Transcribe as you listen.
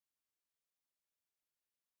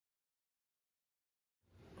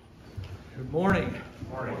Morning.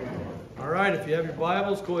 Morning. All right, if you have your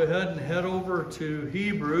Bibles, go ahead and head over to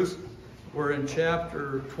Hebrews. We're in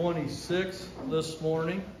chapter 26 this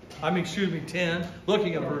morning. Excuse me, 10.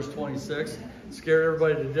 Looking at verse 26. Scared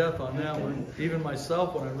everybody to death on that one. Even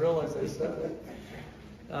myself when I realized I said it.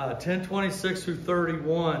 10:26 through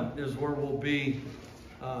 31 is where we'll be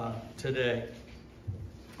today.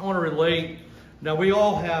 I want to relate. Now, we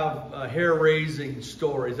all have hair-raising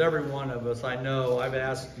stories. Every one of us, I know. I've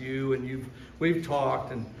asked you, and we've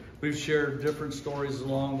talked, and we've shared different stories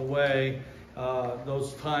along the way.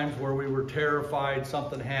 Those times where we were terrified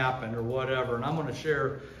something happened or whatever. And I'm going to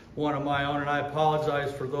share one of my own, and I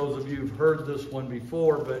apologize for those of you who've heard this one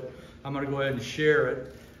before, but I'm going to go ahead and share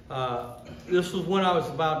it. This was when I was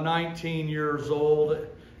about 19 years old,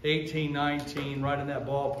 18, 19, right in that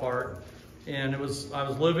ballpark. And I was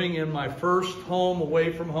living in my first home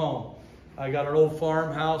away from home. I got an old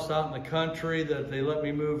farmhouse out in the country that they let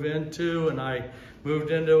me move into, and I moved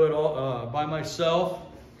into it all, by myself.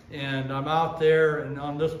 And I'm out there, and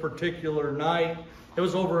on this particular night, it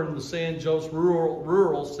was over in the San Jose,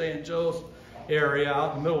 rural San Jose area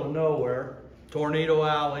out in the middle of nowhere, Tornado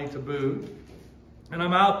Alley to boot. And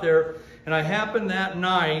I'm out there, and I happened that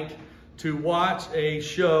night to watch a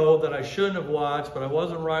show that I shouldn't have watched, but I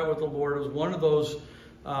wasn't right with the Lord. It was one of those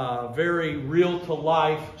very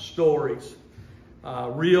real-to-life stories.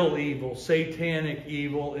 Real evil, satanic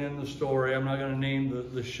evil in the story. I'm not going to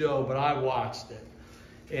name the show, but I watched it.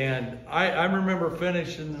 And I remember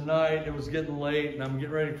finishing the night. It was getting late, and I'm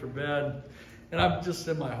getting ready for bed. And I'm just,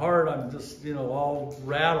 in my heart, I'm just, all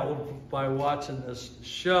rattled by watching this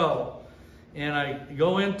show. And I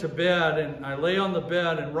go into bed, and I lay on the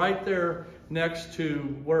bed, and right there next to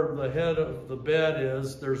where the head of the bed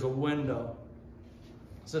is, there's a window.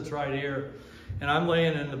 It sits right here. And I'm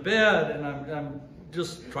laying in the bed, and I'm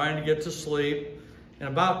just trying to get to sleep. And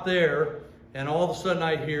about there, and all of a sudden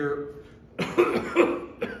I hear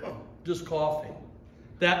just coughing.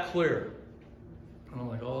 That clear. And I'm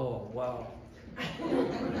like, oh, wow.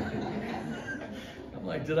 I'm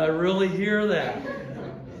like, did I really hear that?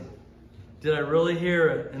 Did I really hear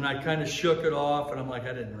it? And I kind of shook it off, and I'm like,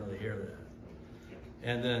 I didn't really hear that.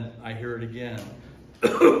 And then I hear it again.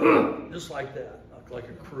 Just like that, like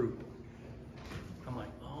a croup. I'm like,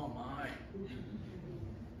 oh my,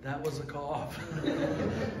 that was a cough.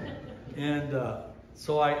 And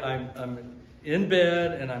so I'm in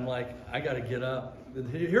bed, and I'm like, I got to get up.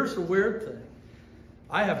 Here's the weird thing.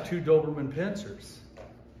 I have 2 Doberman Pinschers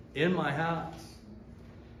in my house,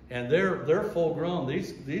 and they're full grown.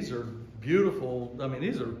 These are beautiful. I mean,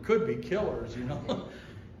 these could be killers,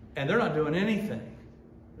 and they're not doing anything.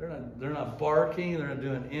 They're not barking. They're not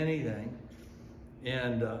doing anything.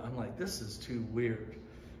 And I'm like, this is too weird.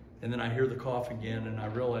 And then I hear the cough again, and I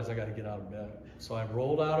realize I got to get out of bed. So I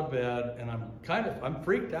rolled out of bed, and I'm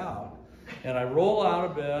freaked out. And I roll out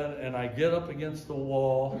of bed, and I get up against the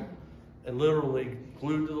wall, and literally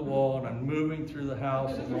glued to the wall, and I'm moving through the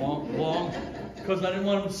house long, because I didn't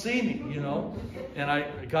want them to see me, And I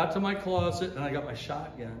got to my closet, and I got my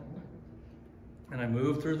shotgun, and I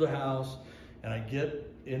move through the house, and I get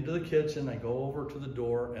into the kitchen. I go over to the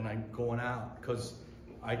door, and I'm going out, because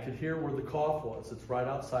I could hear where the cough was. It's right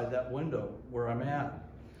outside that window where I'm at,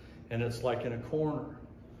 and it's like in a corner.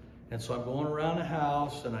 And so I'm going around the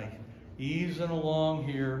house, and I easing along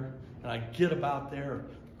here, and I get about there.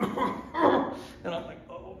 And I'm like,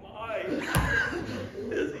 oh my,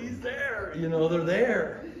 he's there. They're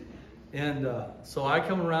there. And so I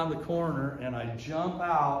come around the corner, and I jump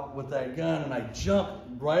out with that gun, and I jump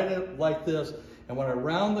right up like this. And when I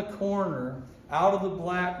round the corner, out of the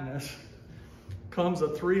blackness comes a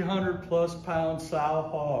 300+ pound sow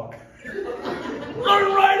hog.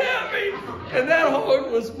 Run right at me. And that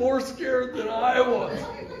hog was more scared than I was.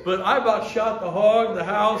 But I about shot the hog, the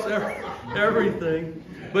house, everything.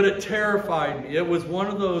 But it terrified me. It was one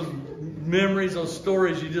of those memories, those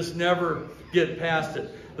stories, you just never get past it.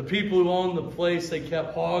 The people who owned the place, they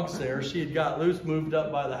kept hogs there. She had got loose, moved up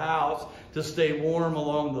by the house to stay warm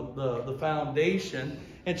along the foundation.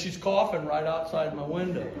 And she's coughing right outside my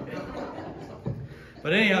window.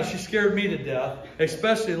 But anyhow, she scared me to death,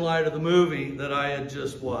 especially in light of the movie that I had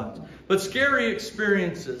just watched. But scary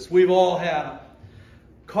experiences, we've all had.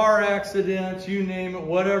 Car accidents, you name it,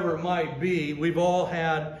 whatever it might be, we've all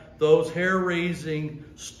had those hair-raising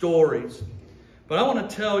stories. But I want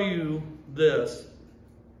to tell you this.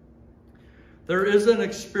 There is an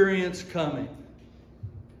experience coming.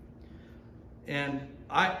 And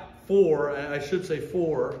I fear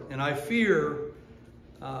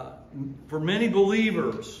for many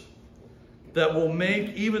believers, that will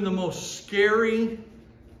make even the most scary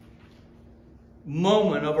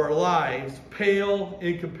moment of our lives pale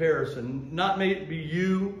in comparison. Not maybe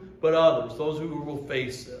you, but others, those who will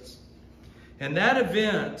face this. And that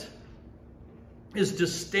event is to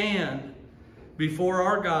stand before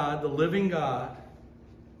our God, the living God,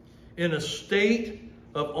 in a state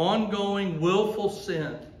of ongoing willful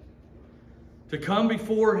sin, to come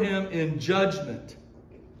before him in judgment,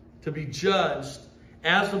 to be judged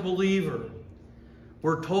as a believer.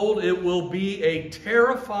 We're told it will be a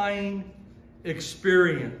terrifying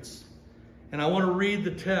experience. And I want to read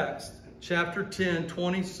the text, chapter 10,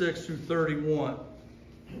 26 through 31.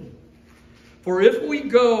 For if we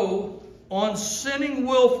go on sinning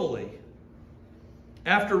willfully,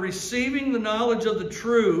 after receiving the knowledge of the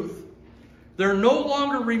truth, there no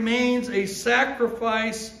longer remains a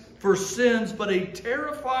sacrifice for sins, but a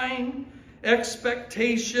terrifying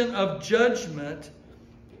expectation of judgment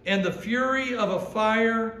and the fury of a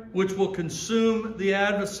fire which will consume the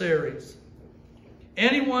adversaries.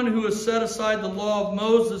 Anyone who has set aside the law of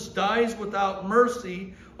Moses dies without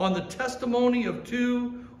mercy on the testimony of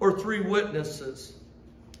 2 or 3 witnesses.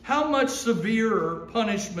 How much severer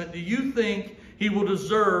punishment do you think he will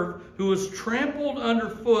deserve who has trampled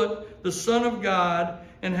underfoot the Son of God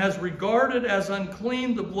and has regarded as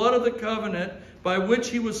unclean the blood of the covenant by which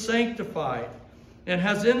he was sanctified, and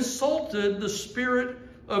has insulted the Spirit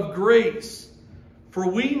of grace? For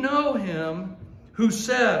we know him who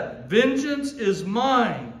said, vengeance is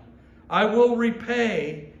mine, I will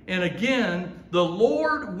repay, and again, the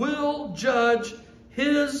Lord will judge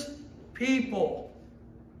his people.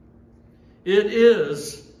 It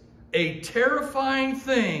is a terrifying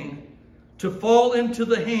thing to fall into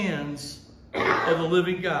the hands of the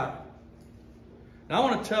living God. Now I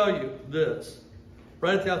want to tell you this,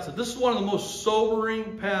 right at the outset. This is one of the most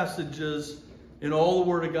sobering passages in all the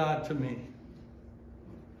Word of God to me.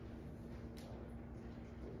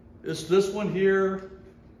 This one here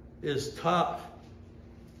is tough.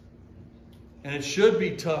 And it should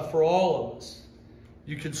be tough for all of us.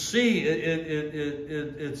 You can see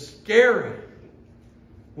it's scary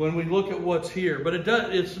when we look at what's here. But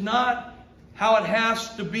it's not how it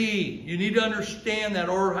has to be. You need to understand that,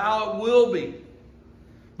 or how it will be.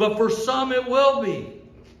 But for some it will be.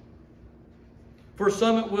 For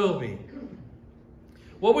some it will be.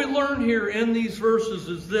 What we learn here in these verses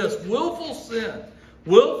is this: willful sin.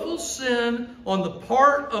 Willful sin on the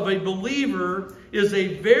part of a believer is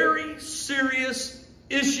a very serious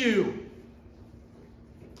issue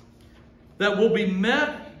that will be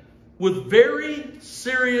met with very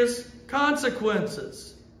serious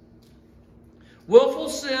consequences. Willful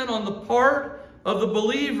sin on the part of the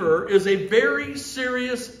believer is a very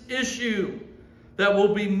serious issue that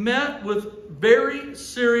will be met with very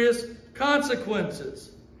serious consequences.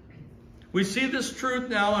 We see this truth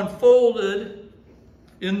now unfolded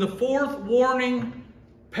in the 4th warning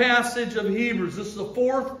passage of Hebrews. This is the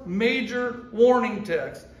 4th major warning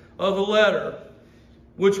text of the letter,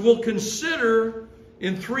 which we'll consider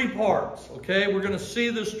in 3 parts. Okay, we're going to see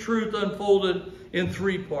this truth unfolded in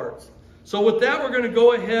 3 parts. So with that, we're going to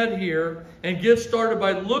go ahead here and get started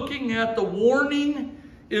by looking at the warning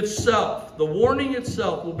itself. The warning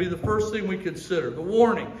itself will be the first thing we consider. The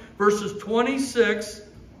warning, verses 26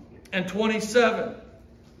 and 27.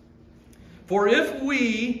 For if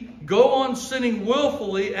we go on sinning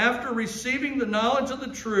willfully after receiving the knowledge of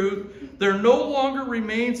the truth, there no longer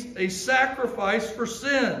remains a sacrifice for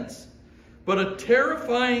sins, but a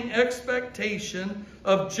terrifying expectation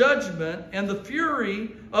of judgment and the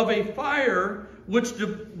fury of a fire which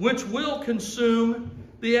will consume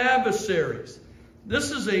the adversaries.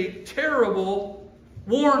 This is a terrible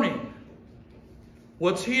warning.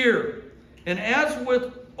 What's here? And as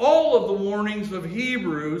with all of the warnings of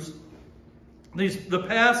Hebrews, the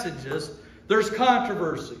passages, there's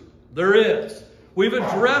controversy. There is. We've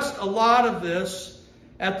addressed a lot of this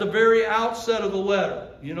at the very outset of the letter.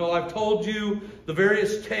 You know, I've told you the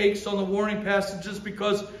various takes on the warning passages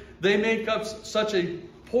because they make up such a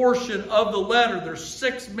portion of the letter. There's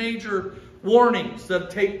 6 major warnings that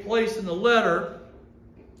take place in the letter.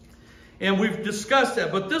 And we've discussed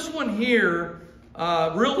that. But this one here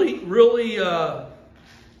really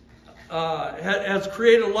has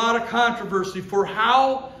created a lot of controversy for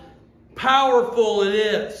how powerful it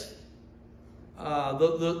is.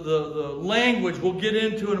 The language we'll get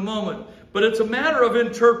into in a moment. But it's a matter of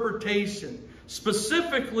interpretation,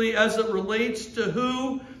 specifically as it relates to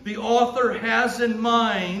who the author has in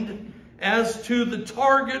mind as to the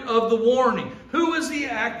target of the warning. Who is he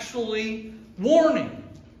actually warning?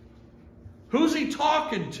 Who's he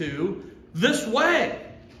talking to this way?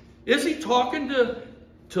 Is he talking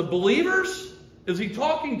to believers? Is he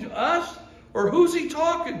talking to us? Or who's he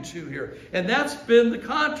talking to here? And that's been the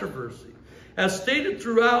controversy. As stated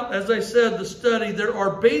throughout, as I said, the study, there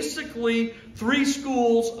are basically 3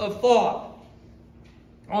 schools of thought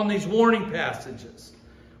on these warning passages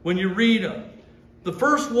when you read them. The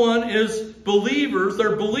first one is believers.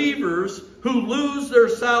 They're believers who lose their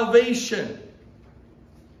salvation.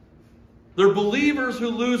 They're believers who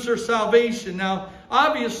lose their salvation. Now,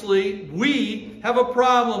 obviously, we have a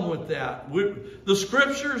problem with that. The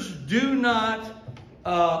Scriptures do not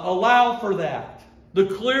allow for that. The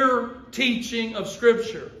clear teaching of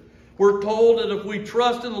Scripture. We're told that if we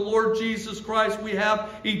trust in the Lord Jesus Christ, we have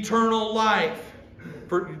eternal life.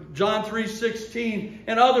 For John 3:16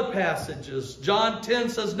 and other passages. John 10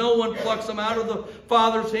 says no one plucks them out of the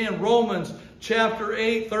Father's hand. Romans chapter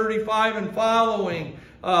 8:35 and following.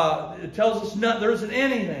 It tells us there isn't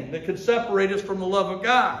anything that could separate us from the love of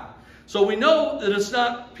God. So we know that it's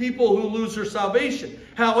not people who lose their salvation.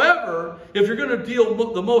 However, if you're going to deal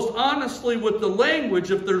the most honestly with the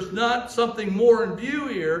language, if there's not something more in view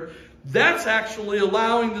here, that's actually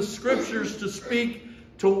allowing the Scriptures to speak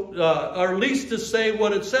to, or at least to say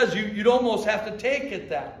what it says. You'd almost have to take it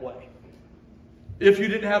that way if you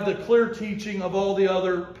didn't have the clear teaching of all the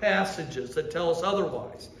other passages that tell us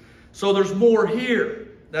otherwise. So there's more here.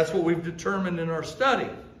 That's what we've determined in our study.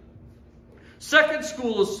 Second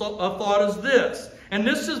school of thought is this. And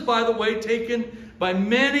this is, by the way, taken by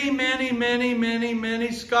many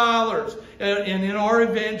scholars. And in our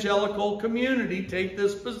evangelical community, take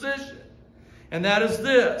this position. And that is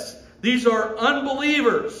this. These are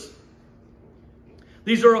unbelievers.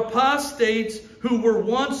 These are apostates who were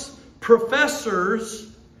once professors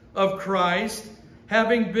of Christ,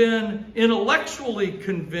 having been intellectually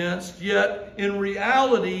convinced, yet in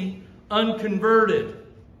reality unconverted.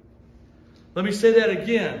 Let me say that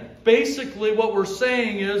again. Basically what we're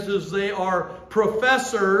saying is they are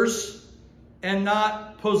professors and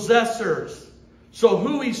not possessors. So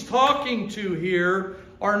who he's talking to here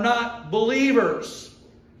are not believers.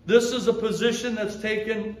 This is a position that's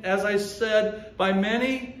taken, as I said, by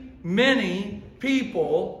many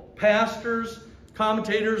people, pastors,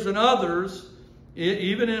 commentators, and others.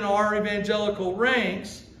 Even in our evangelical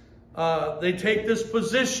ranks, they take this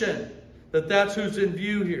position that that's who's in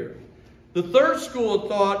view here. The third school of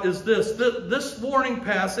thought is this. This warning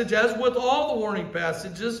passage, as with all the warning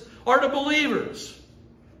passages, are to believers.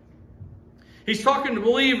 He's talking to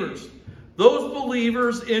believers. Those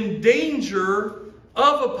believers in danger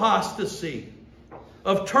of apostasy,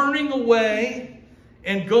 of turning away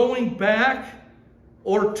and going back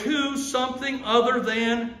or to something other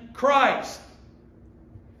than Christ.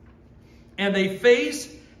 And they face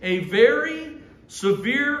a very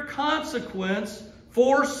severe consequence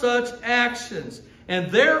for such actions.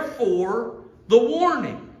 And therefore, the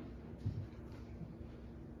warning.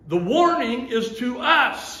 The warning is to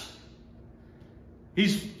us.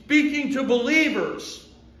 He's speaking to believers.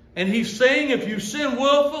 And he's saying if you sin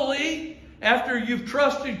willfully after you've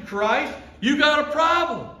trusted Christ, you got a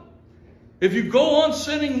problem. If you go on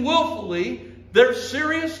sinning willfully, there's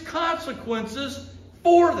serious consequences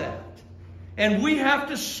for that. And we have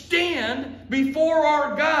to stand before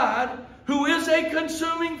our God, who is a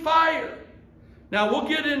consuming fire. Now, we'll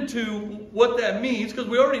get into what that means, because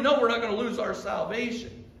we already know we're not going to lose our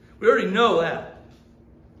salvation. We already know that.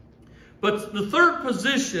 But the third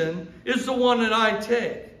position is the one that I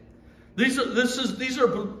take. These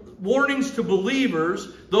are warnings to believers,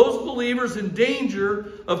 those believers in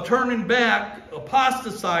danger of turning back,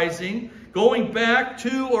 apostatizing, going back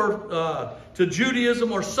to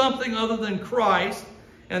Judaism or something other than Christ,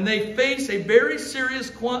 and they face a very serious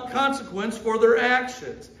consequence for their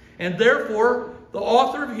actions. And therefore, the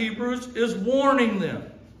author of Hebrews is warning them.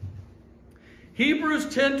 Hebrews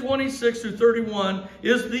 10:26 through 31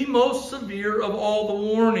 is the most severe of all the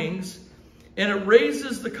warnings, and it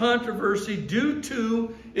raises the controversy due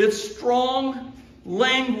to its strong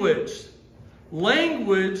language.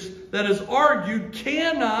 Language that is argued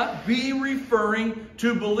cannot be referring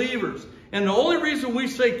to believers. And the only reason we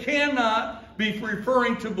say cannot be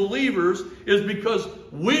referring to believers is because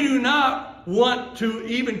we do not want to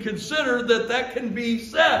even consider that that can be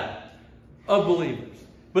said of believers.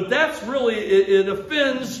 But that's really, it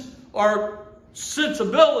offends our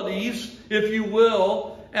sensibilities, if you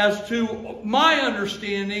will, as to my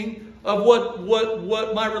understanding of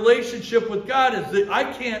what my relationship with God is. That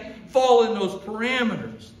I can't fall in those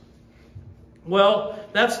parameters. Well,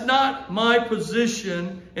 that's not my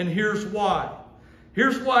position, and here's why.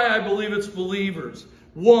 Here's why I believe it's believers.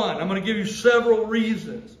 One, I'm going to give you several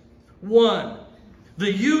reasons. One,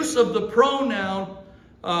 the use of the pronoun,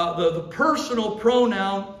 the personal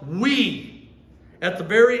pronoun we, at the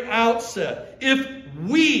very outset, if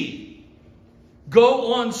we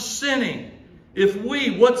go on sinning,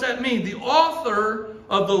 what's that mean? The author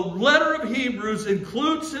of the letter of Hebrews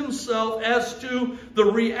includes himself as to the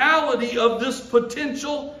reality of this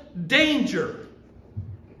potential danger.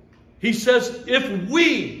 He says, if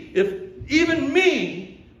even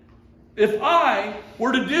me, if I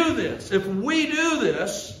were to do this, if we do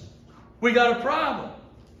this, we got a problem.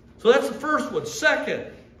 So that's the first one. Second,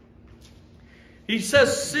 he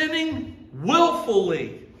says sinning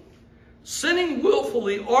willfully. Sinning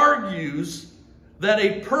willfully argues that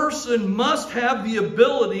a person must have the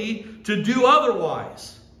ability to do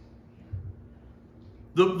otherwise.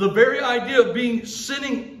 The very idea of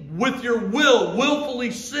sinning with your will,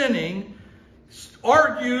 willfully sinning,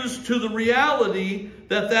 argues to the reality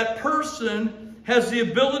that that person has the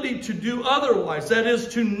ability to do otherwise. That is,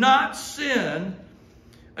 to not sin,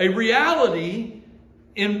 a reality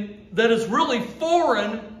that is really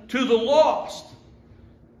foreign to the lost.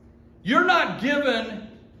 You're not given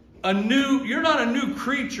you're not a new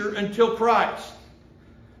creature until Christ.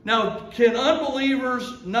 Now, can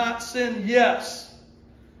unbelievers not sin? Yes.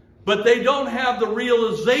 But they don't have the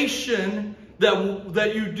realization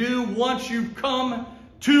that you do once you've come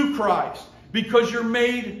to Christ. Because you're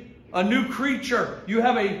made a new creature. You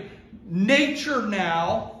have a nature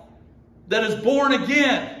now that is born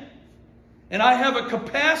again. And I have a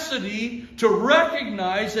capacity to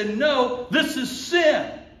recognize and know this is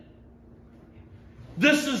sin.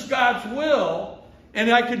 This is God's will.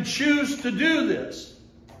 And I can choose to do this.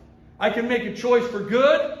 I can make a choice for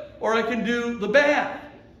good or I can do the bad.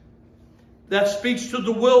 That speaks to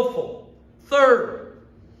the willful. Third,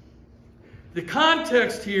 the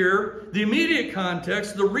context here, the immediate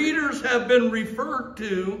context, the readers have been referred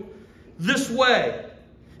to this way.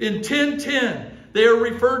 In 10:10, they are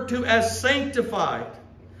referred to as sanctified.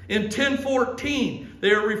 In 10:14,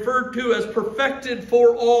 they are referred to as perfected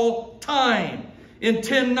for all time. In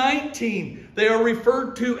 10:19, they are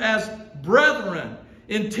referred to as brethren.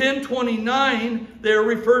 In 10:29, they are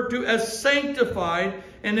referred to as sanctified.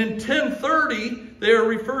 And in 10:30, they are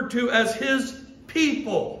referred to as his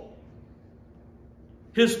people.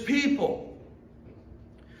 His people.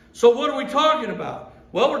 So what are we talking about?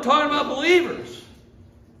 Well, we're talking about believers.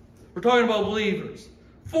 We're talking about believers.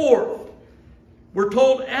 Fourth, we're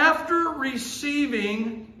told after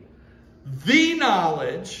receiving the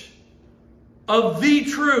knowledge of the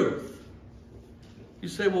truth. You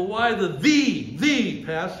say, well, why the,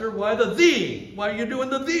 Pastor? Why the? Why are you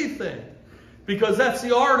doing the thing? Because that's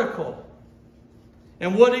the article.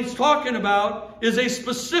 And what he's talking about is a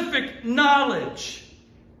specific knowledge.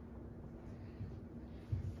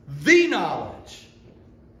 The knowledge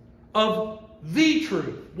of the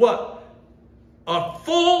truth. What? A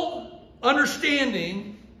full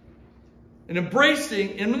understanding and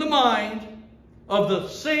embracing in the mind of the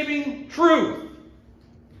saving truth.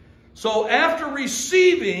 So after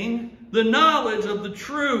receiving the knowledge of the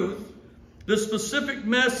truth, the specific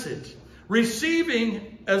message,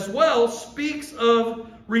 receiving as well speaks of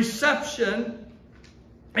reception,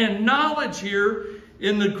 and knowledge here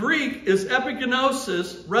in the Greek is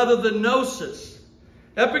epigenosis rather than gnosis.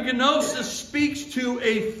 Epigenosis speaks to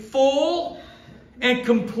a full and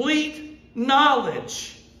complete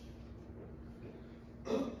knowledge.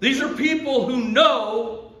 These are people who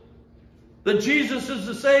know that Jesus is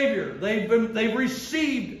the Savior. They've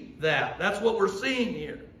received that. That's what we're seeing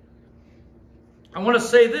here. I want to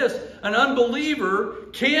say this. An unbeliever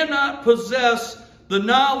cannot possess the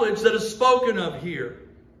knowledge that is spoken of here.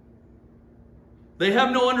 They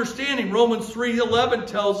have no understanding. Romans 3:11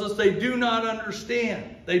 tells us they do not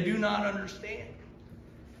understand. They do not understand.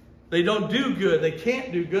 They don't do good. They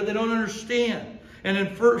can't do good. They don't understand. And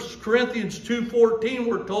in 1 Corinthians 2:14,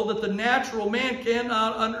 we're told that the natural man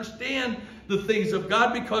cannot understand the things of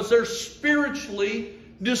God because they're spiritually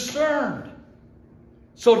discerned.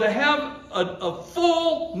 So to have a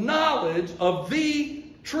full knowledge of the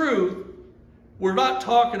truth, we're not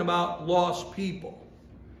talking about lost people.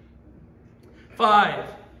 5,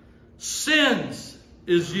 sins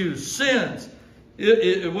is used. Sins.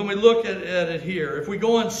 When we look at it here, if we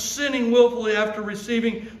go on sinning willfully after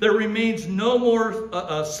receiving, there remains no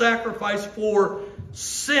more sacrifice for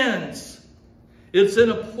sins. It's in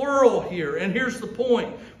a plural here. And here's the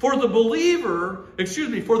point. For the unbeliever,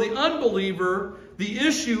 the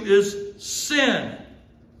issue is sin.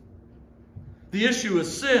 The issue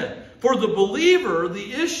is sin. For the believer,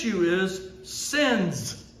 the issue is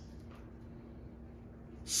sins.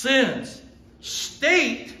 Sins.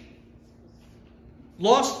 State,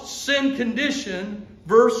 lost sin condition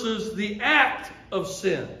versus the act of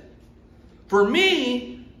sin. For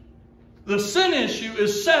me, the sin issue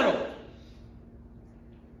is settled.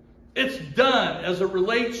 It's done as it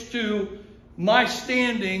relates to my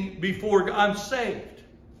standing before God. I'm saved.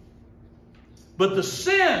 But the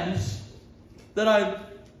sins that I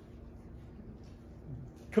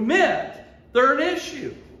commit, they're an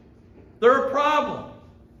issue. They're a problem.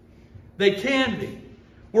 They can be.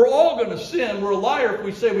 We're all going to sin. We're a liar if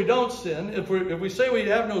we say we don't sin. If we say we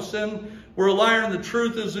have no sin, we're a liar and the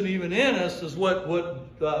truth isn't even in us, is what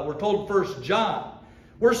we're told in 1 John.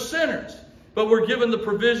 We're sinners. But we're given the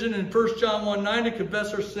provision in 1 John 1:9 to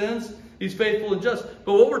confess our sins. He's faithful and just.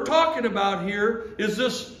 But what we're talking about here is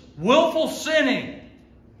this willful sinning.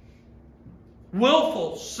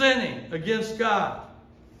 Willful sinning against God.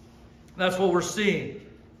 That's what we're seeing.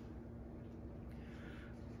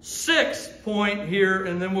 6th point here,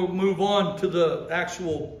 and then we'll move on to the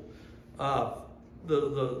actual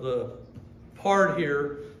the part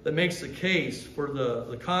here that makes the case for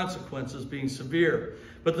the consequences being severe.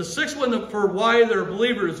 But the 6th one for why they're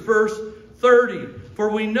believers is verse 30.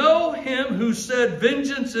 For we know him who said,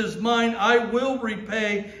 vengeance is mine, I will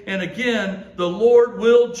repay. And again, the Lord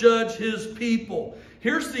will judge his people.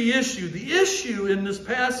 Here's the issue. The issue in this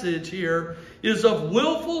passage here is of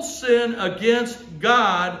willful sin against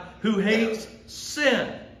God, who hates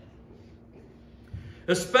sin.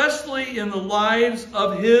 Especially in the lives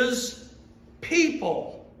of his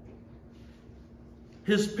people.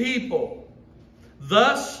 His people.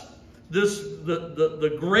 Thus,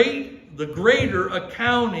 the greater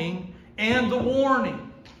accounting and the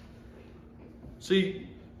warning. See,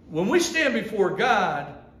 when we stand before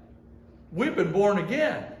God, we've been born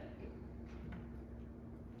again.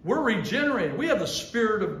 We're regenerated. We have the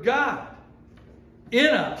Spirit of God in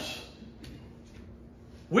us.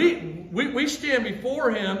 We stand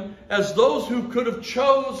before him as those who could have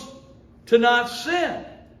chose to not sin.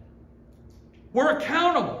 We're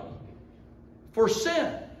accountable for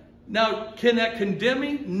sin. Now, can that condemn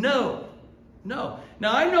me? No. No.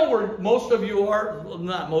 Now, I know where most of you are. Well,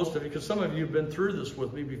 not most of you, because some of you have been through this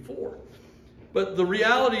with me before. But the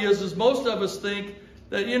reality is most of us think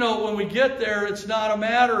that, when we get there, it's not a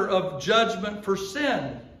matter of judgment for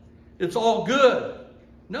sin. It's all good.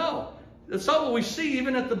 No. That's not what we see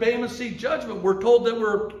even at the Bema Seat judgment. We're told that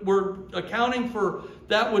we're accounting for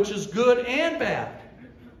that which is good and bad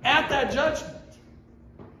at that judgment.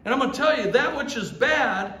 And I'm going to tell you, that which is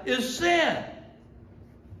bad is sin.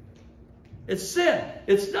 It's sin.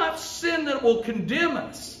 It's not sin that will condemn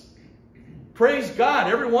us. Praise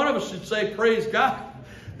God. Every one of us should say, praise God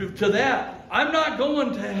to that. I'm not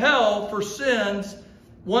going to hell for sins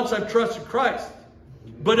once I've trusted Christ.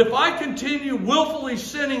 But if I continue willfully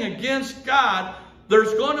sinning against God,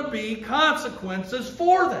 there's going to be consequences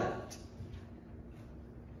for that.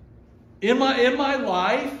 In my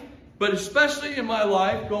life, but especially in my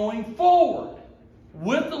life going forward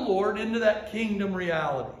with the Lord into that kingdom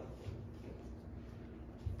reality.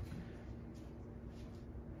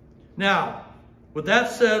 Now, with that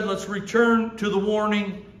said, let's return to the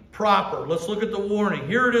warning proper. Let's look at the warning.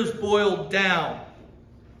 Here it is boiled down.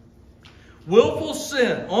 Willful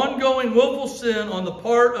sin, ongoing willful sin on the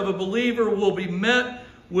part of a believer will be met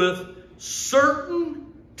with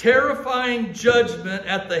certain terrifying judgment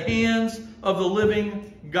at the hands of the living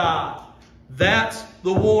God. That's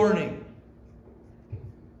the warning.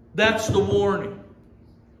 That's the warning.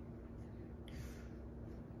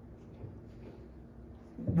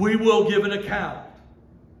 We will give an account.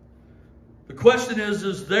 The question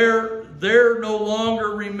is there no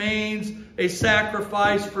longer remains a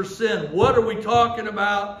sacrifice for sin. What are we talking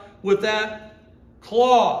about with that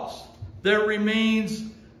clause? There remains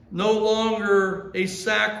no longer a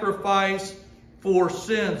sacrifice for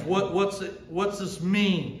sins. What's this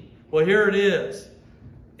mean? Well, here it is,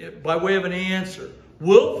 by way of an answer.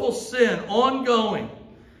 Willful sin, ongoing,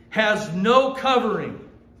 has no covering.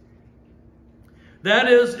 That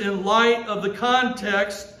is in light of the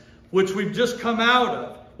context which we've just come out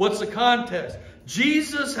of. What's the context?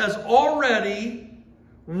 Jesus has already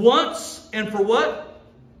once and for what?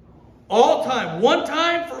 All time. One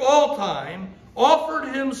time for all time,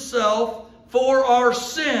 offered himself for our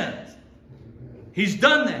sins. He's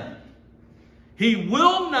done that. He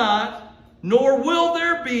will not, nor will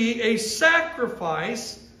there be a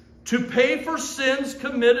sacrifice to pay for sins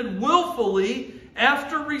committed willfully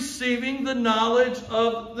after receiving the knowledge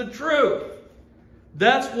of the truth.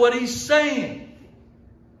 That's what he's saying.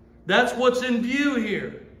 That's what's in view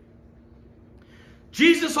here.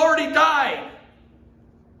 Jesus already died.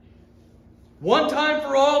 One time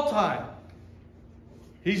for all time.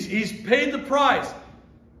 He's paid the price.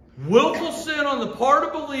 Willful sin on the part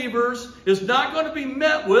of believers is not going to be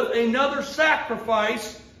met with another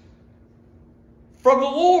sacrifice from the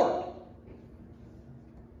Lord.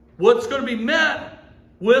 What's going to be met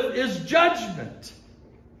with is judgment.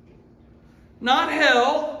 Not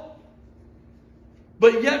hell,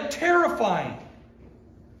 but yet terrifying.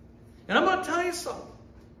 And I'm going to tell you something.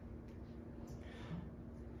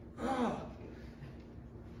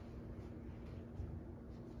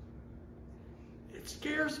 It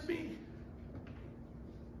scares me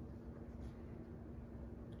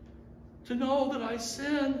to know that I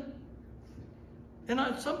sin. And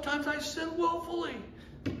sometimes I sin willfully.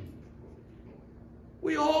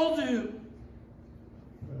 We all do.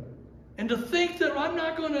 And to think that I'm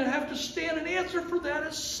not going to have to stand and answer for that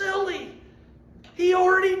is silly. He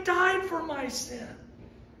already died for my sin.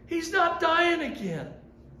 He's not dying again.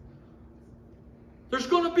 There's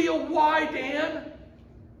going to be a why, Dan.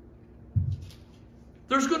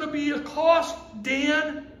 There's going to be a cost,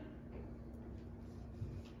 Dan.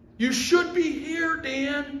 You should be here,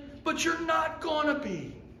 Dan, but you're not going to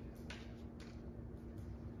be.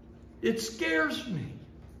 It scares me.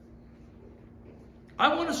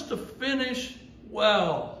 I want us to finish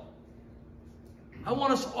well. I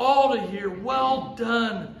want us all to hear, well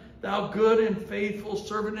done, thou good and faithful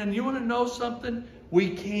servant. And you want to know something?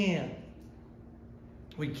 We can.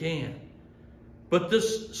 We can. But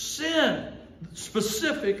this sin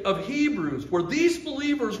specific of Hebrews, where these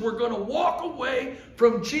believers were going to walk away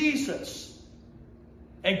from Jesus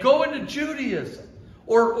and go into Judaism,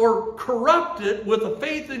 or corrupt it with a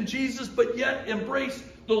faith in Jesus, but yet embrace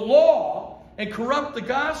the law and corrupt the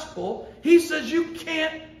gospel, he says you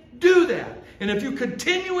can't do that. And if you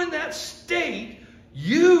continue in that state,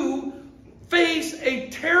 you face a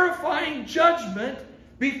terrifying judgment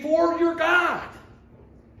before your God.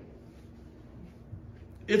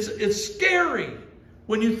 It's scary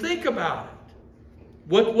when you think about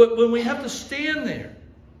it. When we have to stand there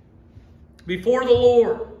before the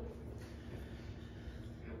Lord.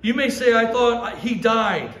 You may say, I thought he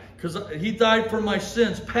died because he died for my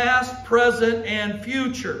sins, past, present, and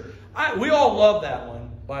future. We all love that one,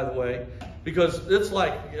 by the way, because it's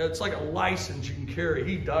like a license you can carry.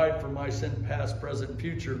 He died for my sin, past, present, and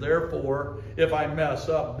future. Therefore, if I mess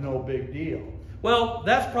up, no big deal. Well,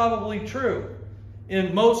 that's probably true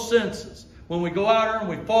in most senses. When we go out there and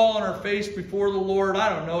we fall on our face before the Lord, I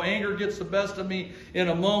don't know, anger gets the best of me in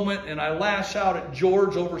a moment and I lash out at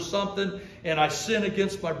George over something and I sin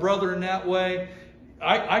against my brother in that way.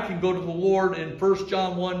 I can go to the Lord in 1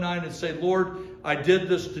 John 1:9 and say, Lord, I did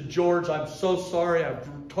this to George. I'm so sorry.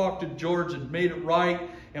 I've talked to George and made it right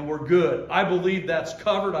and we're good. I believe that's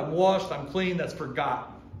covered. I'm washed. I'm clean. That's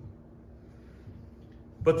forgotten.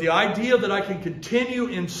 But the idea that I can continue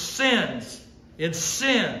in sins,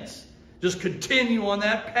 just continue on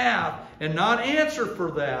that path and not answer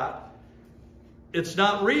for that, it's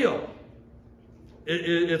not real.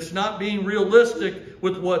 It's not being realistic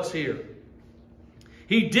with what's here.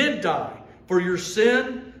 He did die for your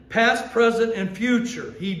sin, past, present, and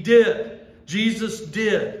future. He did. Jesus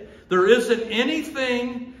did. There isn't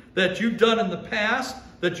anything that you've done in the past,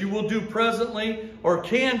 that you will do presently, or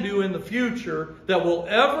can do in the future, that will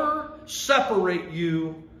ever separate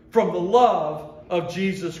you from the love of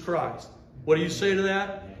Jesus Christ. What do you say to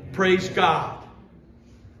that? Praise God.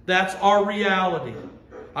 That's our reality.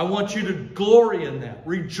 I want you to glory in that.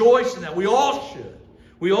 Rejoice in that. We all should.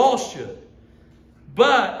 We all should.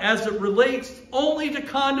 But as it relates only to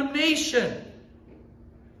condemnation,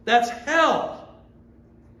 that's hell.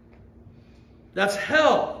 That's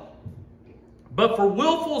hell. But for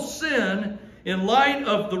willful sin, in light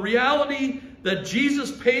of the reality that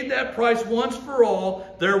Jesus paid that price once for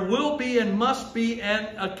all, there will be and must be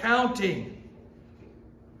an accounting.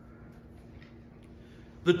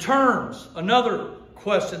 The terms, another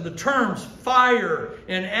question, the terms fire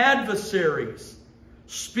and adversaries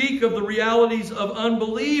speak of the realities of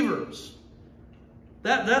unbelievers.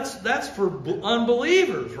 That's for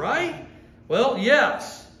unbelievers, right? Well,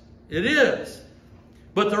 yes, it is.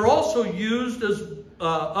 But they're also used as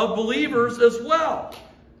of believers as well.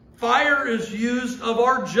 Fire is used of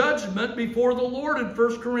our judgment before the Lord in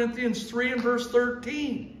 1 Corinthians 3 and verse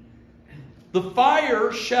 13. The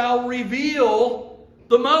fire shall reveal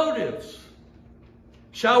the motives,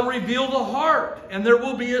 shall reveal the heart, and there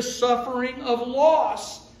will be a suffering of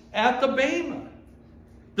loss at the Bema.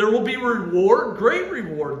 There will be reward, great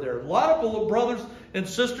reward there. A lot of brothers and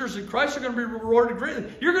sisters in Christ are going to be rewarded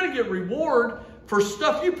greatly. You're going to get reward for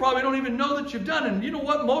stuff you probably don't even know that you've done. And you know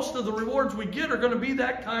what? Most of the rewards we get are going to be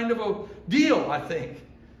that kind of a deal, I think.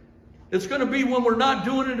 It's going to be when we're not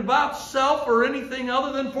doing it about self or anything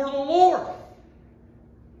other than for the Lord.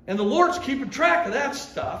 And the Lord's keeping track of that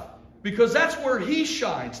stuff because that's where He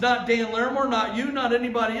shines. Not Dan Larimore, not you, not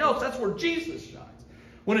anybody else. That's where Jesus shines.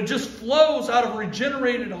 when it just flows out of a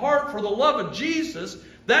regenerated heart for the love of Jesus,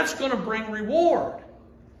 that's going to bring reward.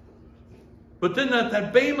 But then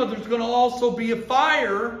that bema, there's going to also be a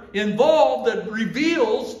fire involved that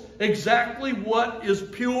reveals exactly what is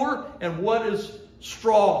pure and what is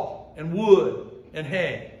straw and wood and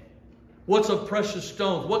hay. What's of precious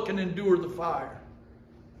stones? What can endure the fire?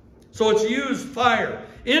 So it's used fire.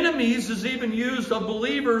 Enemies is even used of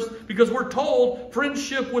believers because we're told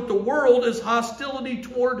friendship with the world is hostility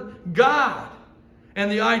toward God.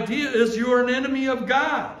 And the idea is you are an enemy of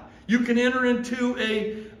God. You can enter into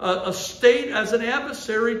a state as an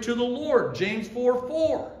adversary to the Lord. James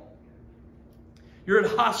 4:4. You're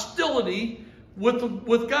at hostility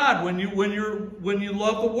with God when you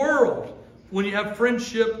love the world, when you have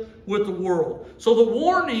friendship with the world. So the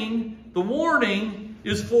warning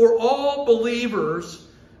is for all believers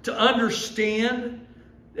to understand,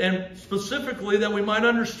 and specifically that we might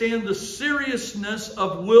understand the seriousness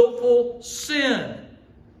of willful sin.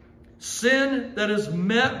 Sin that is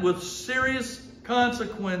met with serious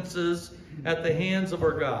consequences at the hands of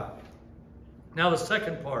our God. Now the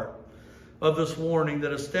second part of this warning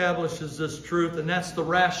that establishes this truth, and that's the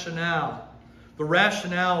rationale. The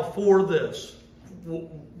rationale for this.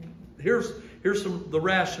 Here's the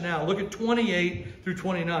rationale. Look at 28 through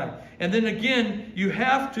 29. And then again, you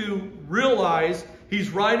have to realize he's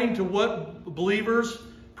writing to what believers?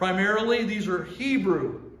 Primarily, these are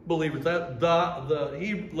Hebrew believers.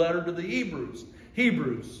 The letter to the Hebrews.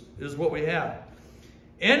 Hebrews is what we have.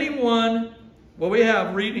 Anyone, what we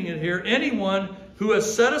have reading it here, anyone who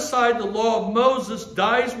has set aside the law of Moses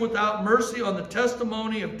dies without mercy on the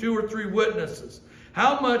testimony of 2 or 3 witnesses.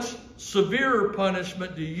 How much severer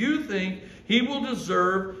punishment do you think he will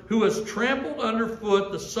deserve who has trampled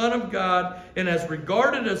underfoot the Son of God and has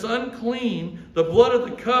regarded as unclean the blood of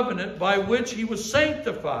the covenant by which he was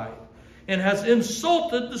sanctified, and has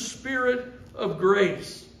insulted the Spirit of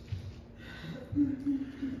grace?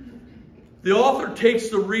 The author takes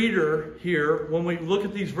the reader here, when we look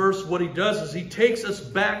at these verses, what he does is he takes us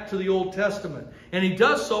back to the Old Testament. And he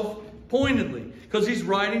does so pointedly, because he's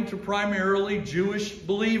writing to primarily Jewish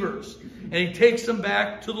believers. And he takes them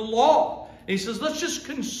back to the law. And he says, let's just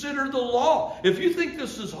consider the law. If you think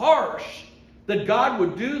this is harsh, that God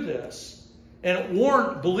would do this, and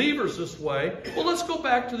warn believers this way, well, let's go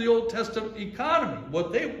back to the Old Testament economy,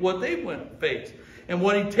 what they faced. And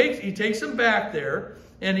what he takes them back there,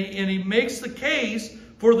 and he makes the case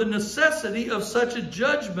for the necessity of such a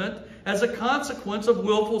judgment as a consequence of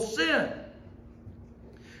willful sin.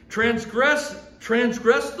 Transgress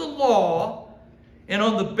the law, and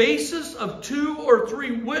on the basis of 2 or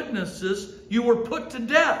 3 witnesses, you were put to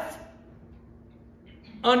death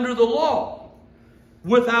under the law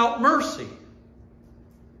without mercy.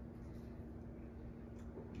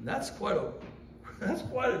 That's quite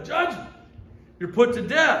a judgment. You're put to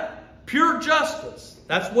death. Pure justice.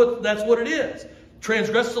 That's what it is.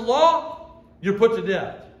 Transgress the law, you're put to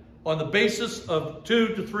death. On the basis of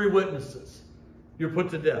 2 to 3 witnesses, you're put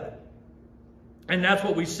to death. And that's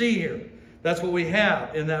what we see here. That's what we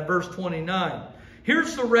have in that verse 29.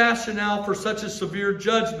 Here's the rationale for such a severe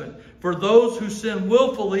judgment for those who sin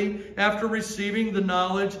willfully after receiving the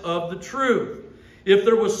knowledge of the truth. If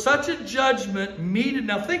there was such a judgment meted,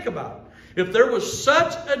 now think about it. If there was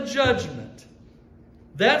such a judgment,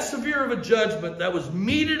 that severe of a judgment that was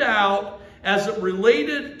meted out as it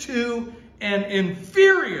related to an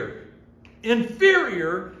inferior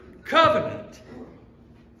covenant.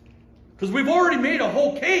 Because we've already made a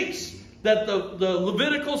whole case that the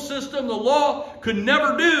Levitical system, the law, could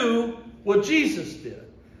never do what Jesus did.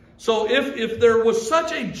 So if there was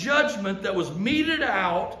such a judgment that was meted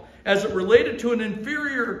out as it related to an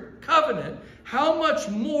inferior covenant, how much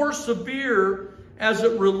more severe as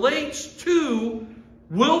it relates to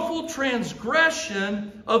willful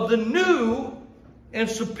transgression of the new and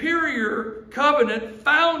superior covenant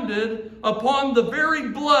founded upon the very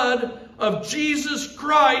blood of Jesus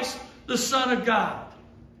Christ, the Son of God.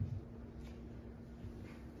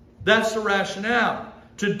 That's the rationale.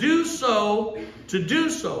 To do so,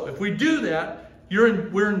 if we do that,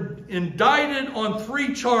 we're indicted on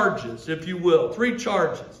 3 charges, if you will. 3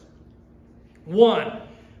 charges. 1,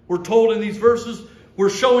 we're told in these verses, we're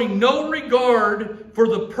showing no regard for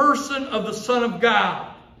the person of the Son of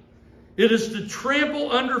God. It is to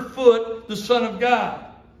trample underfoot the Son of God.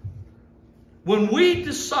 When we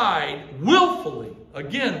decide willfully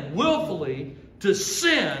to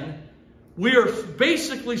sin, we are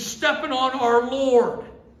basically stepping on our Lord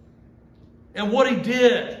and what He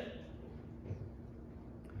did.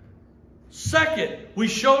 Second,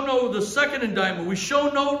 the second indictment, we show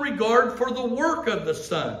no regard for the work of the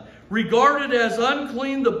Son. regarded as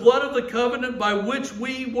unclean the blood of the covenant by which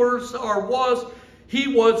he was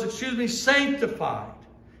sanctified.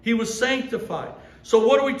 He was sanctified. So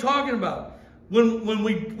what are we talking about? When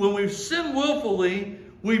we sin willfully,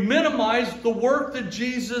 we minimize the work that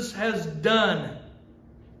Jesus has done.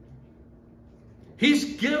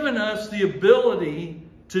 He's given us the ability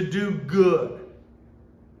to do good.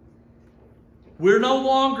 We're no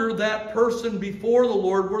longer that person before the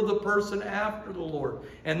Lord. We're the person after the Lord.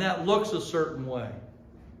 And that looks a certain way.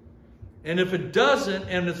 And if it doesn't,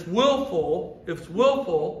 and it's willful,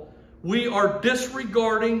 we are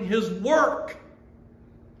disregarding His work.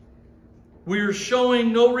 We are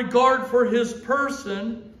showing no regard for His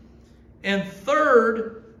person. And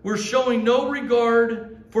third, we're showing no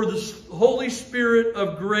regard for the Holy Spirit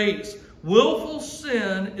of grace. Willful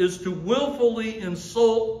sin is to willfully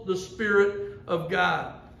insult the Spirit of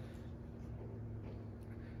God.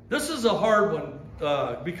 This is a hard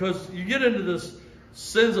one because you get into this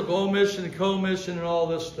sins of omission and commission and all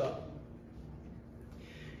this stuff.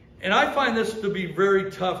 And I find this to be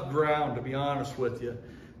very tough ground, to be honest with you,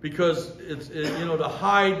 because it's to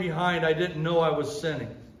hide behind I didn't know I was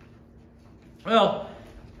sinning. Well,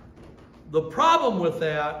 the problem with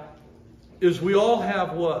that is we all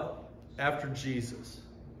have what? After Jesus,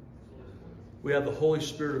 we have the Holy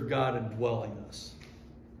Spirit of God indwelling us.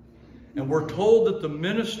 And we're told that the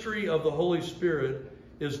ministry of the Holy Spirit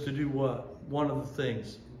is to do what? One of the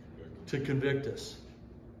things. To convict us.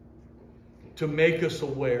 To make us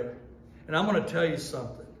aware. And I'm going to tell you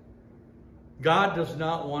something. God does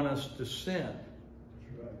not want us to sin.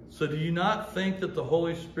 So do you not think that the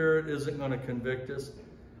Holy Spirit isn't going to convict us?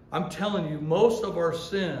 I'm telling you, most of our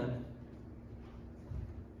sin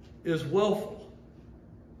is willful.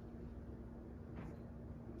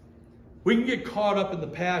 We can get caught up in the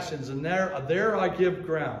passions, and there I give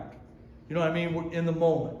ground. You know what I mean? We're in the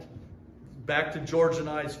moment. Back to George and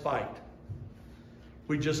I's fight.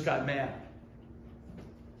 We just got mad.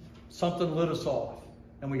 Something lit us off,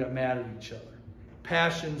 and we got mad at each other.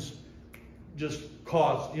 Passions just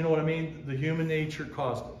caused, you know what I mean? The human nature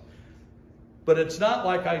caused it. But it's not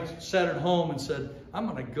like I sat at home and said, I'm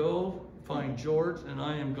going to go find George and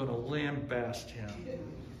I am going to lambaste him.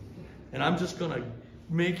 And I'm just going to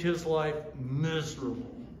make his life miserable.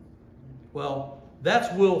 Well,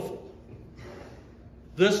 that's willful.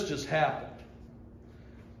 This just happened.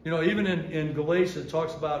 You know, even in Galatians, it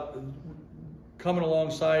talks about coming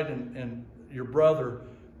alongside and your brother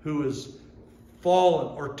who is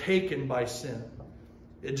fallen or taken by sin.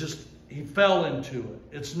 He fell into it.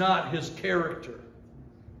 It's not his character.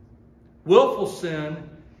 Willful sin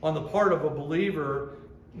on the part of a believer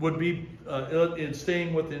would be, in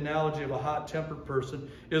staying with the analogy of a hot-tempered person,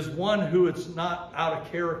 is one who it's not out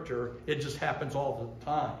of character. It just happens all the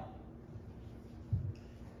time.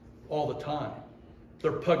 All the time.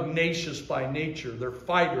 They're pugnacious by nature. They're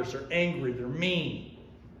fighters. They're angry. They're mean.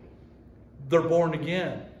 They're born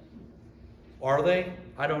again. Are they?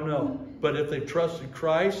 I don't know. But if they've trusted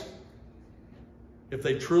Christ, if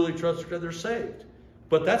they truly trusted Christ, they're saved.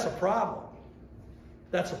 But that's a problem.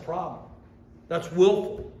 That's a problem. That's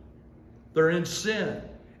willful. They're in sin.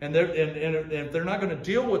 And if they're not going to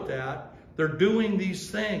deal with that, they're doing these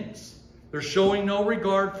things. They're showing no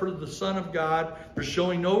regard for the Son of God. They're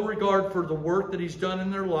showing no regard for the work that He's done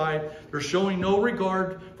in their life. They're showing no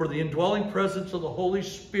regard for the indwelling presence of the Holy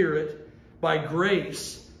Spirit by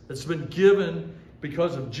grace that's been given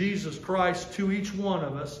because of Jesus Christ to each one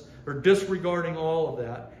of us. They're disregarding all of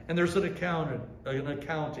that. And there's an accounting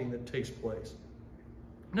that takes place.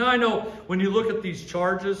 Now I know when you look at these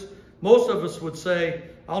charges, most of us would say,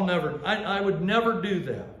 I would never do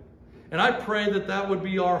that. And I pray that that would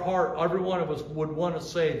be our heart. Every one of us would want to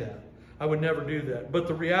say that. I would never do that. But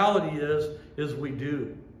the reality is we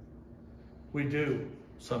do. We do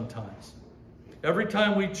sometimes. Every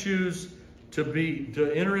time we choose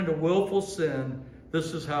to enter into willful sin,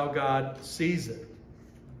 this is how God sees it.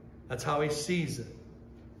 That's how He sees it.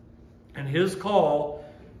 And His call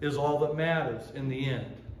is all that matters in the end.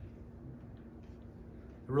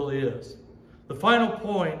 It really is. The final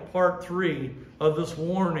point, part 3 of this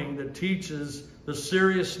warning that teaches the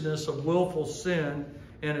seriousness of willful sin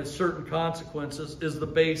and its certain consequences, is the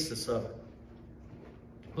basis of it.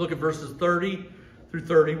 Look at verses 30 through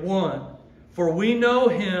 31. For we know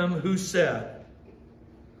Him who said,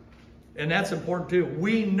 and that's important too,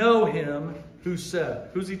 we know Him who said.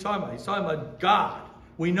 Who's He talking about? He's talking about God.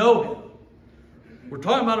 We know Him. We're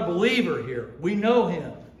talking about a believer here. We know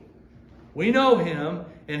Him. We know Him.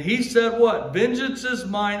 And He said what? Vengeance is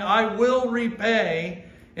mine, I will repay.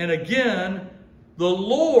 And again, the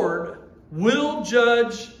Lord will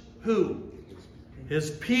judge who? His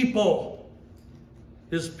people.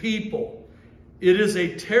 His people. It is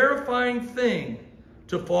a terrifying thing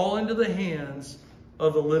to fall into the hands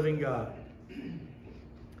of the living God.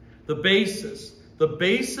 The basis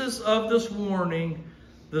of this warning,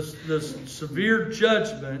 this severe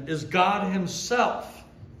judgment, is God Himself.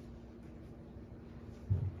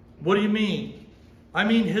 What do you mean? I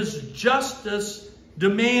mean, His justice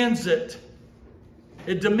demands it.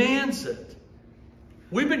 It demands it.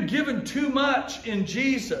 We've been given too much in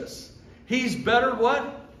Jesus. He's better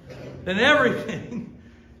what? Than everything.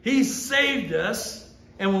 He saved us.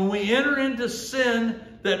 And when we enter into sin,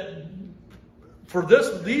 that for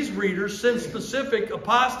these readers, sin specific,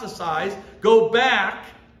 apostatize, go back,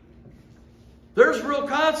 there's real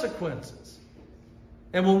consequences.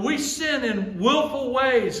 And when we sin in willful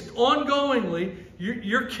ways, ongoingly,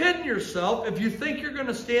 you're kidding yourself if you think you're going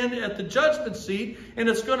to stand at the judgment seat and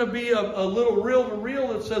it's going to be a little reel-to-reel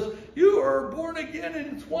that says, you are born again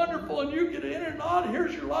and it's wonderful and you get in and on,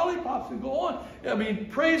 here's your lollipops and go on. I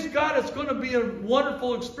mean, praise God, it's going to be a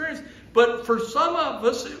wonderful experience. But for some of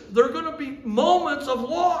us, there are going to be moments of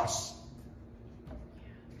loss.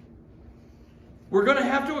 We're going to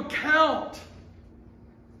have to account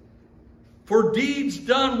for deeds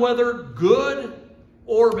done, whether good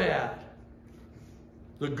or bad.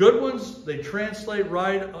 The good ones, they translate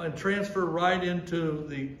right and transfer right into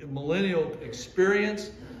the millennial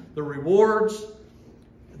experience, the rewards,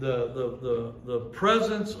 the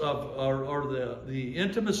presence of, or the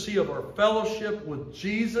intimacy of our fellowship with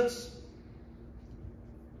Jesus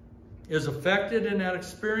is affected in that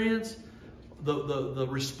experience. The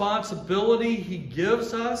responsibility He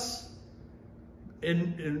gives us.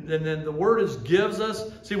 And then the word is gives us.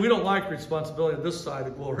 See, we don't like responsibility on this side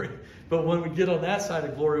of glory. But when we get on that side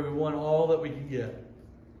of glory, we want all that we can get.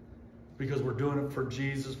 Because we're doing it for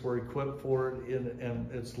Jesus. We're equipped for it.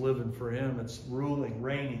 And it's living for Him. It's ruling,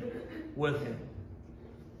 reigning with Him.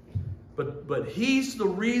 But He's the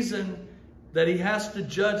reason that He has to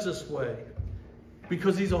judge this way.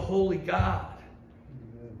 Because He's a holy God.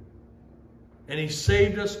 And He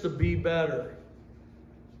saved us to be better.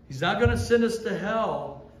 He's not going to send us to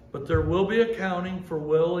hell, but there will be accounting for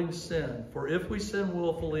willing sin. For if we sin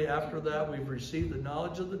willfully, after that we've received the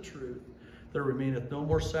knowledge of the truth, there remaineth no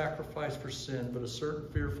more sacrifice for sin, but a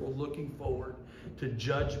certain fearful looking forward to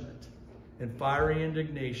judgment and fiery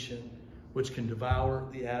indignation, which can devour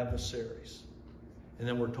the adversaries. And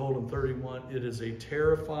then we're told in 31, it is a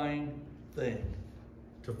terrifying thing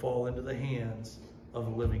to fall into the hands of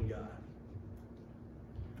the living God.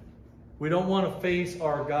 We don't want to face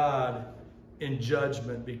our God in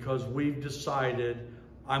judgment because we've decided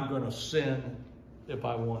I'm going to sin if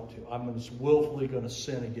I want to. I'm willfully going to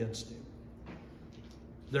sin against Him.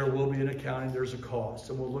 There will be an accounting. There's a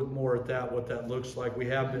cost. And we'll look more at that, what that looks like. We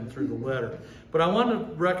have been through the letter. But I want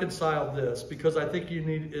to reconcile this because I think you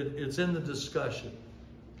need it's in the discussion.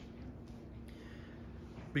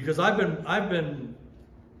 Because I've been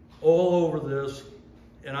all over this,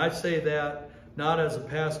 and I say that not as a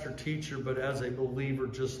pastor teacher, but as a believer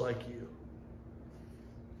just like you.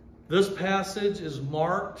 This passage is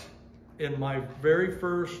marked in my very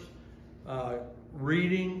first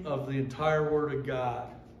reading of the entire Word of God,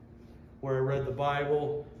 where I read the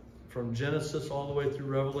Bible from Genesis all the way through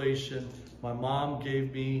Revelation. My mom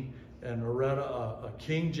gave me and Loretta a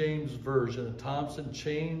King James version, a Thompson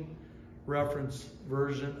chain reference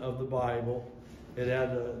version of the Bible. It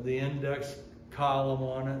had the index column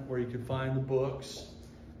on it where you could find the books.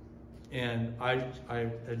 And I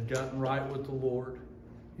had gotten right with the Lord.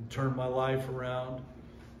 He turned my life around.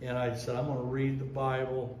 And I said, I'm going to read the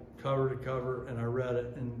Bible cover to cover. And I read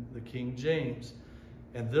it in the King James.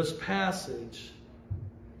 And this passage,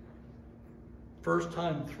 first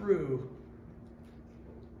time through,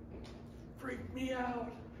 freaked me out.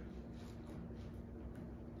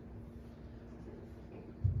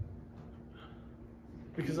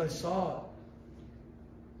 Because I saw it.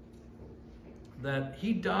 That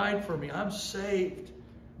He died for me. I'm saved.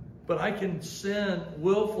 But I can sin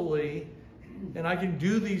willfully. And I can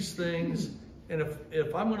do these things. And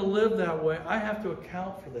if I'm going to live that way, I have to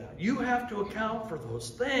account for that. You have to account for those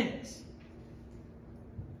things.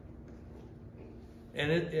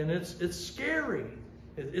 And it's scary.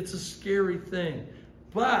 It's a scary thing.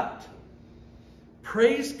 But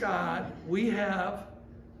praise God, we have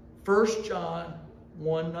 1 John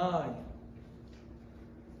 1:9.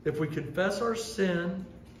 If we confess our sins,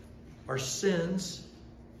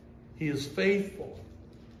 He is faithful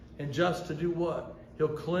and just to do what? He'll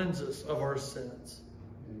cleanse us of our sins.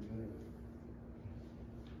 Amen.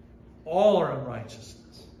 All our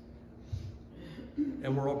unrighteousness.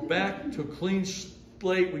 And we're back to a clean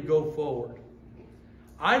slate. We go forward.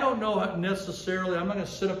 I don't know necessarily, I'm not going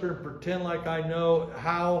to sit up here and pretend like I know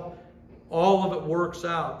how all of it works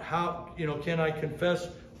out. How, can I confess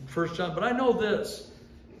 1 John? But I know this.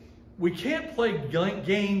 We can't play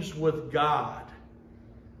games with God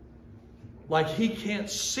like He can't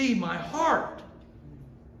see my heart.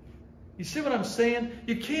 You see what I'm saying?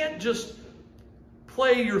 You can't just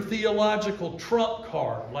play your theological trump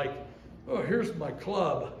card like, oh, here's my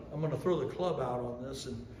club. I'm going to throw the club out on this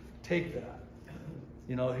and take that.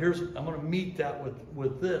 I'm going to meet that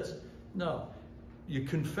with this. No, you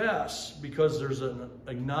confess because there's an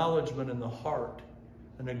acknowledgement in the heart,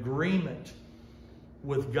 an agreement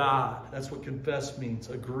with God. That's what confess means,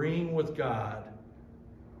 agreeing with God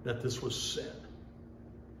that this was sin.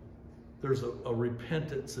 There's a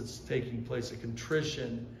repentance that's taking place, a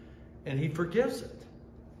contrition, and He forgives it.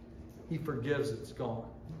 He forgives it. It's gone.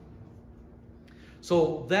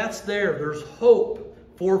 So that's there. There's hope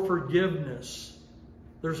for forgiveness.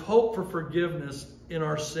 There's hope for forgiveness in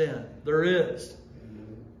our sin. There is.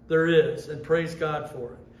 There is. And praise God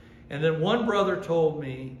for it. And then one brother told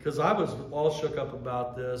me, because I was all shook up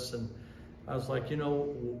about this, and I was like,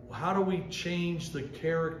 how do we change the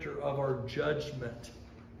character of our judgment?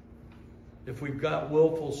 If we've got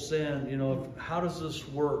willful sin, how does this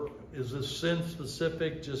work? Is this sin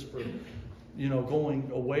specific just for,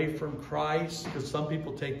 going away from Christ? Because some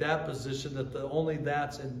people take that position that only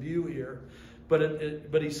that's in view here.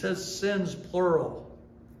 But he says sins plural.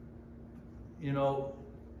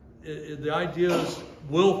 The idea is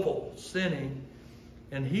willful sinning.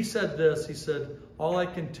 And he said this, he said, all I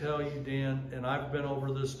can tell you, Dan, and I've been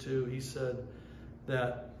over this too, he said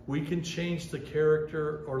that we can change the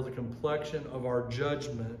character or the complexion of our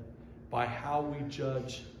judgment by how we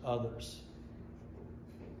judge others.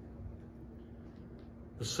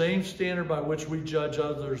 The same standard by which we judge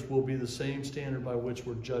others will be the same standard by which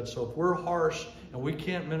we're judged. So if we're harsh and we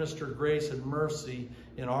can't minister grace and mercy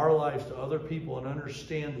in our lives to other people and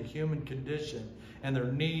understand the human condition and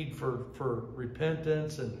their need for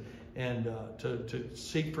repentance and to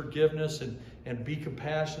seek forgiveness and be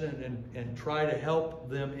compassionate and try to help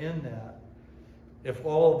them in that, if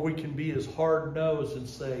all we can be is hard-nosed and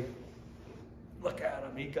say, look at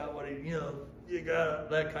him, he got what you got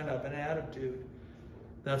that kind of an attitude,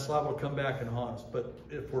 that's liable to come back and haunt us. But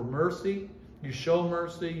if we're mercy, you show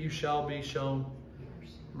mercy, you shall be shown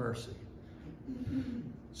mercy.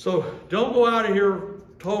 So don't go out of here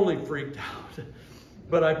totally freaked out.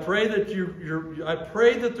 But I pray that I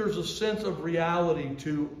pray that there's a sense of reality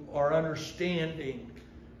to our understanding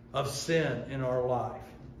of sin in our life.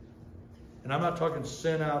 And I'm not talking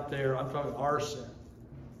sin out there, I'm talking our sin.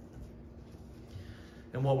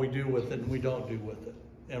 And what we do with it and we don't do with it.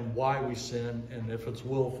 And why we sin, and if it's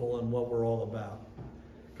willful, and what we're all about.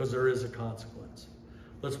 Because there is a consequence.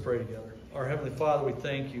 Let's pray together. Our Heavenly Father, we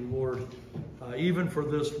thank you, Lord, even for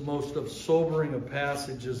this most of sobering of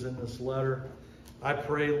passages in this letter. I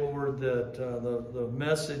pray, Lord, that the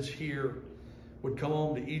message here would come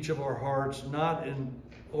home to each of our hearts, not in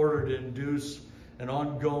order to induce an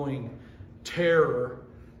ongoing terror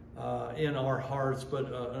in our hearts, but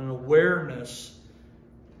an awareness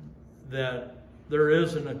that there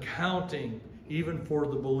is an accounting, even for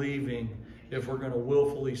the believing, if we're going to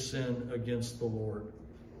willfully sin against the Lord.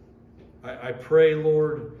 I pray,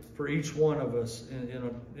 Lord, for each one of us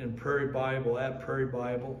in Prairie Bible, at Prairie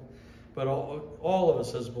Bible, but all of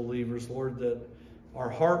us as believers, Lord, that our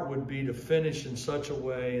heart would be to finish in such a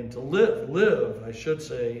way and to live, I should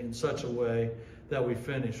say, in such a way that we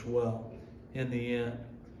finish well in the end.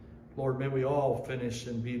 Lord, may we all finish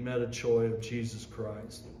and be metachoi of Jesus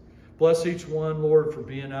Christ. Bless each one, Lord, for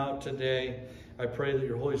being out today. I pray that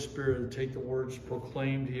your Holy Spirit would take the words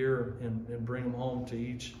proclaimed here and bring them home to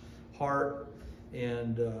each heart.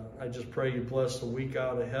 And I just pray you bless the week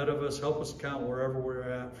out ahead of us. Help us count wherever we're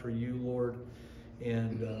at for you, Lord.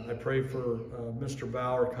 And I pray for Mr.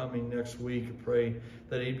 Bauer coming next week. I pray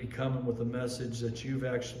that he be coming with a message that you've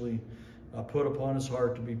actually put upon his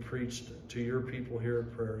heart to be preached to your people here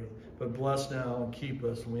at Prairie. But bless now and keep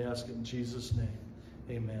us. And we ask it in Jesus' name.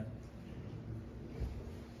 Amen.